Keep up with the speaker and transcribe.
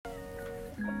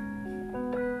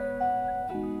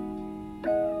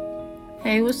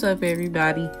Hey, what's up,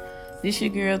 everybody? This your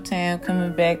girl Tam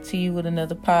coming back to you with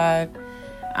another pod.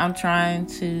 I'm trying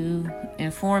to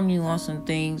inform you on some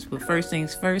things, but first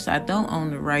things first, I don't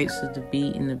own the rights to the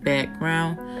beat in the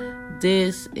background.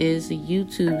 This is a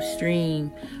YouTube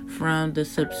stream from the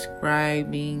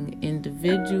subscribing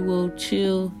individual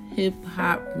chill hip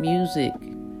hop music.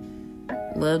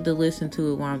 Love to listen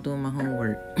to it while I'm doing my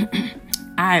homework.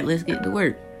 Alright, let's get to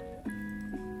work.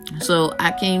 So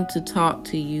I came to talk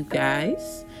to you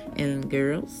guys and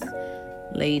girls,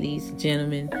 ladies,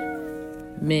 gentlemen,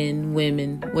 men,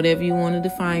 women, whatever you want to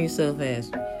define yourself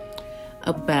as,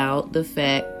 about the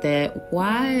fact that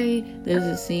why does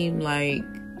it seem like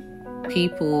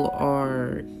people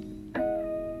are,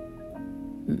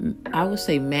 I would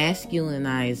say,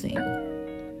 masculinizing.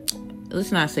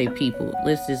 Let's not say people.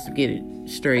 Let's just get it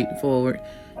straightforward.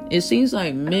 It seems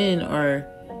like men are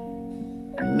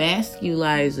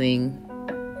masculizing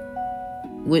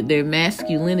with their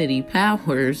masculinity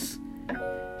powers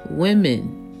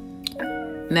women.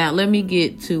 Now, let me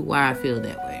get to why I feel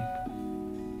that way.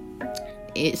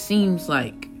 It seems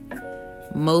like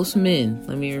most men,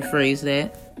 let me rephrase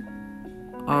that,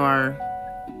 are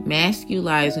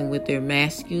masculizing with their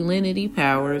masculinity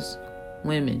powers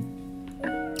women.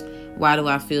 Why do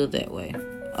I feel that way?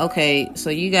 Okay,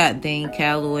 so you got Dane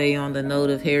Calloway on the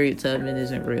note of Harriet Tubman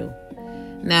isn't real.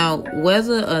 Now,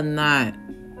 whether or not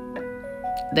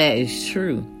that is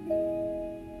true,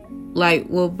 like,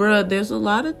 well, bruh, there's a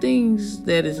lot of things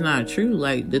that is not true.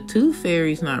 Like, the Tooth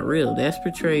Fairy's not real. That's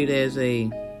portrayed as a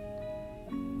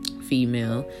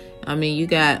female. I mean, you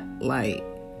got, like,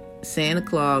 Santa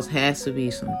Claus has to be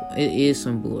it is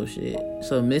some bullshit.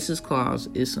 So Mrs. Claus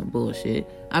is some bullshit.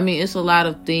 I mean, it's a lot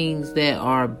of things that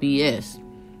are BS.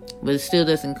 But it still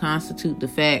doesn't constitute the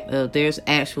fact of there's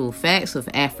actual facts of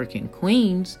African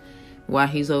queens, while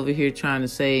he's over here trying to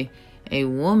say a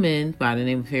woman by the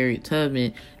name of Harriet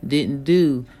Tubman didn't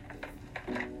do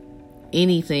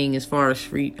anything as far as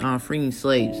freeing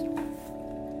slaves.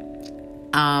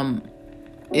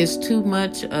 It's too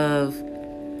much of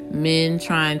men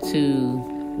trying to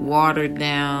water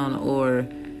down or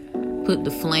put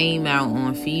the flame out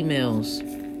on females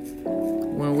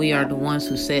when we are the ones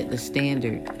who set the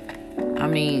standard. I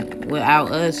mean,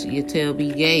 without us, your tail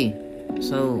be gay.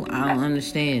 So I don't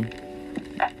understand.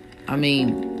 I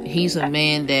mean, he's a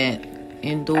man that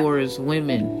endures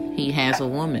women. He has a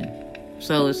woman.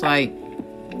 So it's like,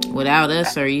 without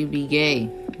us, sir, you'd be gay.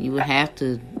 You would have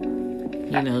to,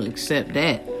 accept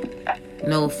that.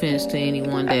 No offense to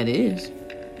anyone that is.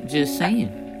 Just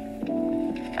saying.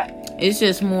 It's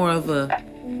just more of a,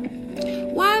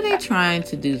 why are they trying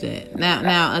to do that?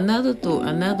 Now another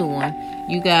one,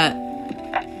 you got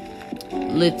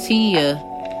Letitia,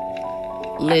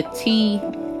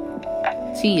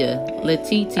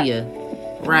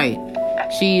 right?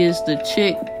 She is the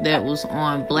chick that was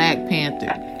on Black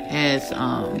Panther as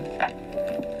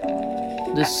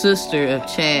the sister of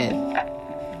Chad.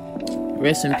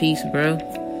 Rest in peace, bro.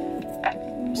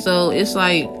 So it's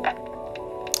like,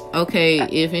 okay,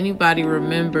 if anybody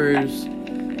remembers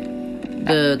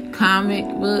the comic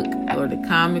book or the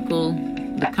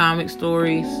comic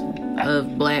stories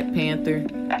of Black Panther,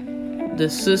 the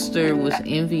sister was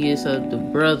envious of the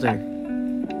brother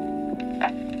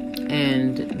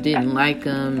and didn't like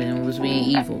him and was being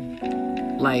evil.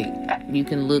 Like, you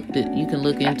can look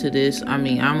into this. I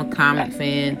mean, I'm a comic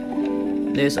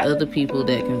fan. There's other people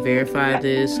that can verify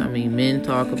this. I mean, men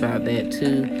talk about that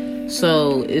too.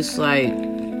 So it's like,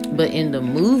 but in the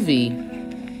movie,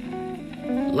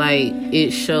 like,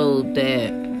 it showed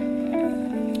that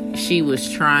she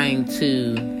was trying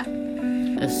to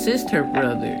assist her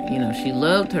brother. She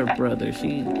loved her brother.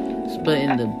 But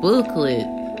in the booklet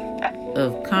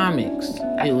of comics,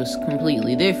 it was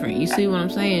completely different. You see what I'm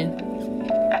saying?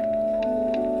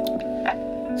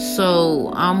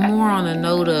 So I'm more on the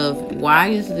note of, why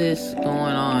is this going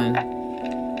on?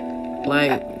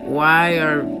 Like, why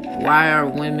are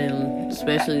women,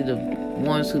 especially the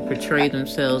ones who portray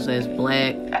themselves as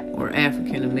black or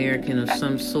African American of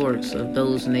some sorts of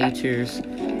those natures,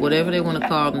 whatever they want to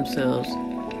call themselves,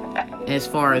 as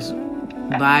far as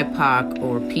BIPOC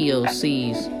or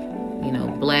POCs,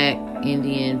 black,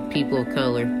 Indian, people of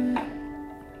color,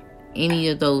 any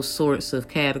of those sorts of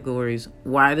categories,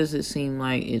 why does it seem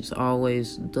like it's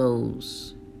always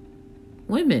those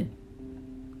women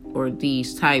or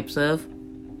these types of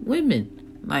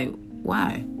women? Like,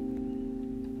 why?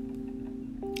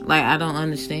 Like, I don't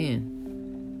understand.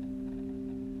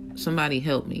 Somebody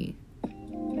help me.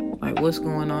 Like, what's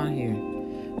going on here?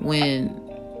 When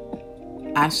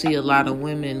I see a lot of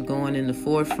women going in the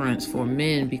forefronts for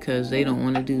men because they don't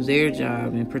want to do their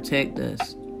job and protect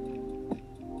us.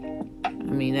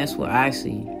 I mean, that's what I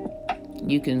see.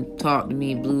 You can talk to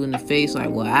me blue in the face like,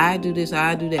 well, I do this,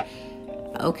 I do that.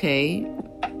 Okay,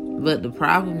 but the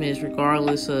problem is,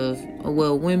 regardless of,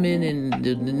 well, women and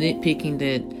the nitpicking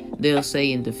that they'll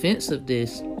say in defense of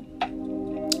this,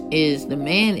 is the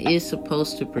man is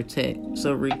supposed to protect.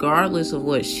 So regardless of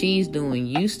what she's doing,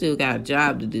 you still got a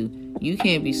job to do. You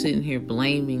can't be sitting here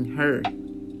blaming her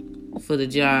for the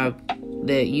job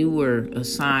that you were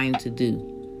assigned to do.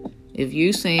 If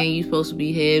you're saying you're supposed to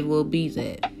be head, well, be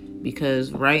that.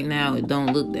 Because right now it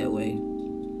don't look that way.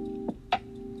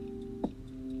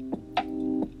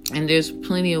 And there's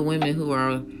plenty of women who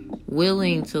are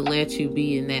willing to let you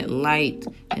be in that light,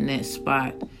 in that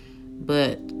spot,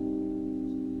 but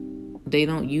they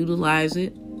don't utilize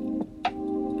it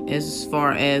as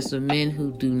far as the men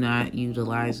who do not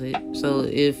utilize it. So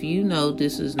if you know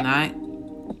this is not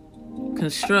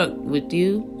construct with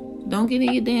you, don't get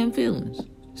in your damn feelings.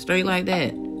 Straight like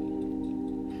that.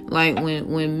 Like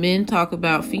when men talk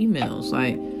about females,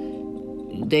 like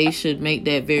they should make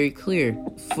that very clear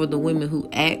for the women who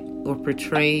act or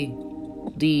portray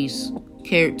these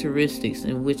characteristics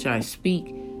in which I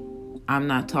speak. I'm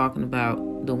not talking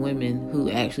about the women who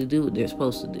actually do what they're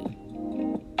supposed to do.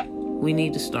 We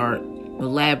need to start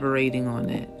elaborating on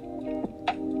that,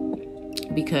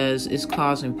 because it's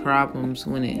causing problems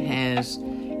when it has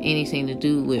anything to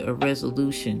do with a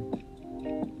resolution.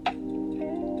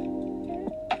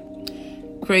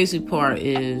 Crazy part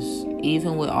is,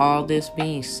 even with all this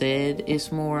being said,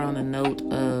 it's more on a note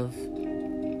of,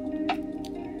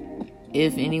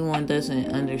 if anyone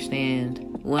doesn't understand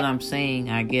what I'm saying,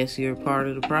 I guess you're part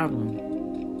of the problem.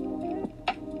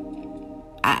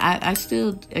 I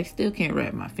still can't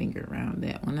wrap my finger around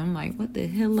that one. I'm like, what the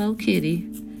hello kitty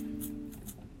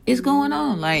is going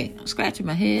on? Like, I'm scratching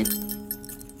my head.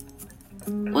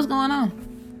 What's going on?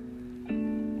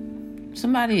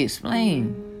 Somebody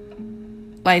explain.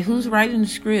 Like, who's writing the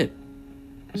script?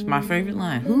 It's my favorite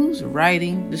line. Who's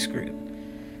writing the script?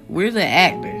 We're the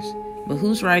actors, but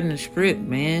who's writing the script,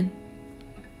 man?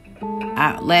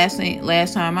 Last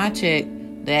time I checked,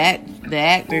 the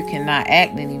actor cannot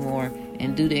act anymore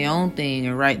and do their own thing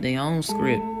and write their own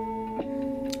script,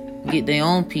 get their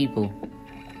own people,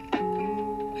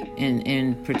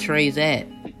 and portray that.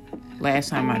 Last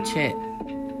time I checked.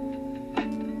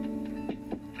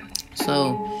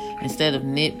 So instead of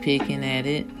nitpicking at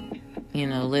it,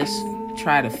 let's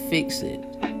try to fix it.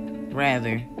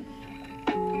 Rather,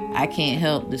 I can't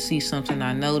help to see something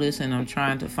I notice and I'm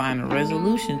trying to find a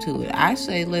resolution to it. I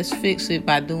say let's fix it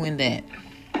by doing that.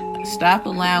 Stop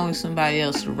allowing somebody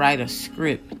else to write a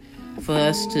script for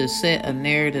us to set a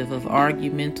narrative of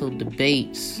argumental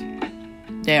debates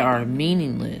that are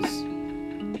meaningless,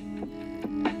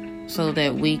 so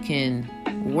that we can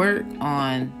work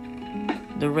on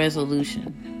the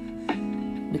resolution.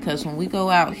 Because when we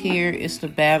go out here, it's the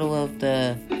battle of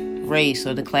the race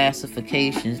or the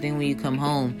classifications. Then when you come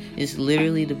home, it's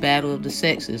literally the battle of the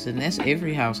sexes, and that's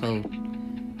every household.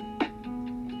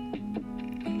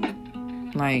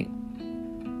 Like,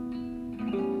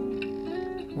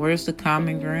 where's the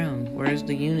common ground? Where's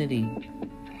the unity?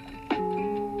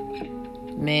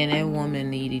 Man and woman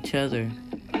need each other.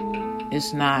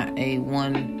 It's not a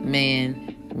one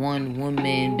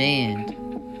woman band.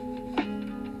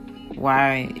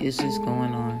 Why is this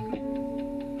going on?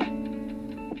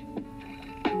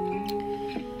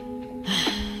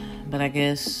 But I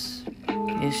guess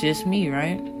it's just me,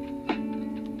 right?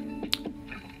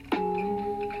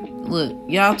 Look,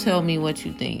 y'all tell me what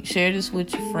you think. Share this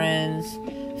with your friends,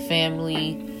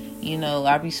 family.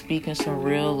 I be speaking some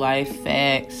real life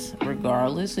facts,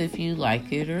 regardless if you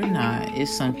like it or not.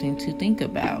 It's something to think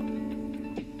about.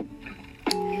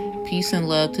 Peace and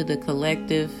love to the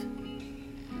collective.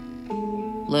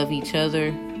 Love each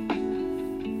other.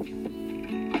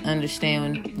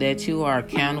 Understand that you are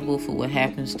accountable for what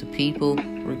happens to people,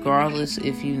 regardless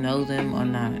if you know them or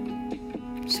not.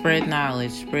 Spread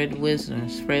knowledge, spread wisdom,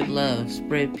 spread love,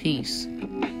 spread peace.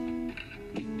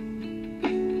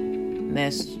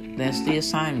 That's the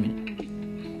assignment.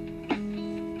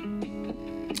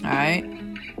 Alright?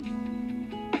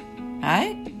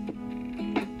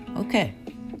 Okay.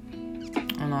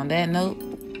 And on that note,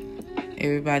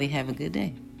 everybody have a good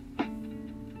day.